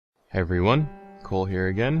Hey everyone, Cole here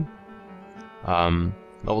again.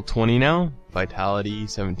 Level 20 now, Vitality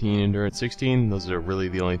 17, Endurance 16, those are really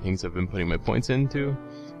the only things I've been putting my points into.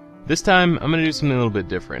 This time, I'm going to do something a little bit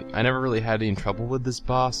different. I never really had any trouble with this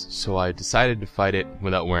boss, so I decided to fight it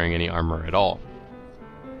without wearing any armor at all.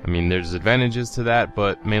 I mean, there's advantages to that,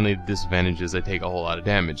 but mainly the disadvantages, I take a whole lot of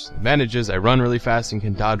damage. The advantages, I run really fast and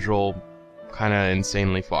can dodge roll kinda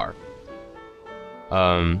insanely far.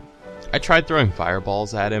 I tried throwing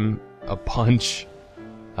fireballs at him a bunch.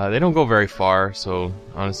 They don't go very far, so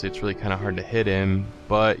honestly it's really kinda hard to hit him,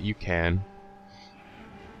 but you can.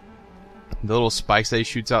 The little spikes that he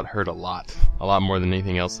shoots out hurt a lot more than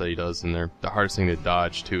anything else that he does, and they're the hardest thing to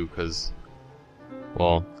dodge too, because,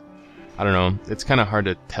 well, I don't know, it's kinda hard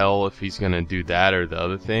to tell if he's gonna do that or the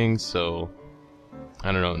other thing, so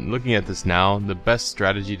I don't know. Looking at this now, the best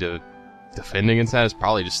strategy to defend against that is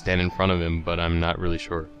probably just stand in front of him, but I'm not really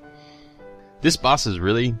sure. This boss is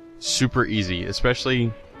really super easy,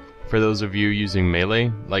 especially for those of you using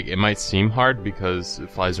melee. Like, it might seem hard because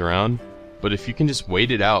it flies around, but if you can just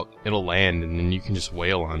wait it out, it'll land and then you can just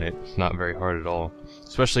wail on it. It's not very hard at all.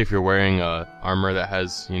 Especially if you're wearing armor that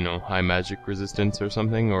has, you know, high magic resistance or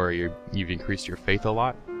something, or you've increased your faith a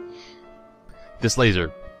lot. This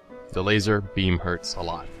laser, the laser beam hurts a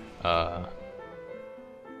lot.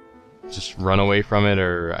 Just run away from it,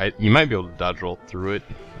 or you might be able to dodge roll through it.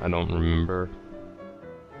 I don't remember.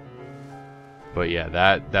 But yeah,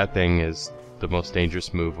 that thing is the most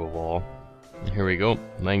dangerous move of all. Here we go,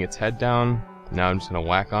 laying its head down. Now I'm just gonna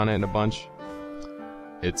whack on it a bunch.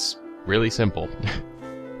 It's really simple.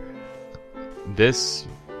 There's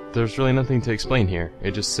really nothing to explain here.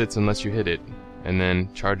 It just sits and lets you hit it, and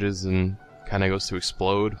then charges and kinda goes to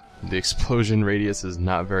explode. The explosion radius is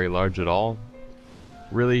not very large at all.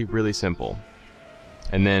 Really, really simple.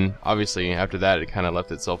 And then, obviously, after that it kinda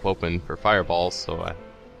left itself open for fireballs, so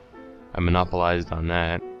I monopolized on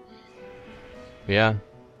that. But yeah,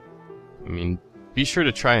 I mean, be sure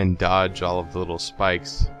to try and dodge all of the little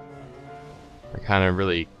spikes. I kinda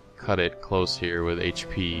really cut it close here with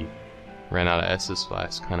HP. Ran out of S's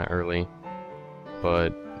flask kinda early.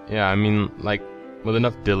 But, yeah, I mean, like, with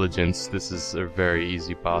enough diligence, this is a very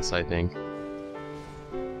easy boss, I think.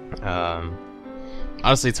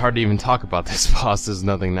 Honestly, it's hard to even talk about this boss. There's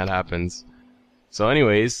nothing that happens. So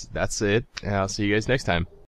anyways, that's it, and I'll see you guys next time.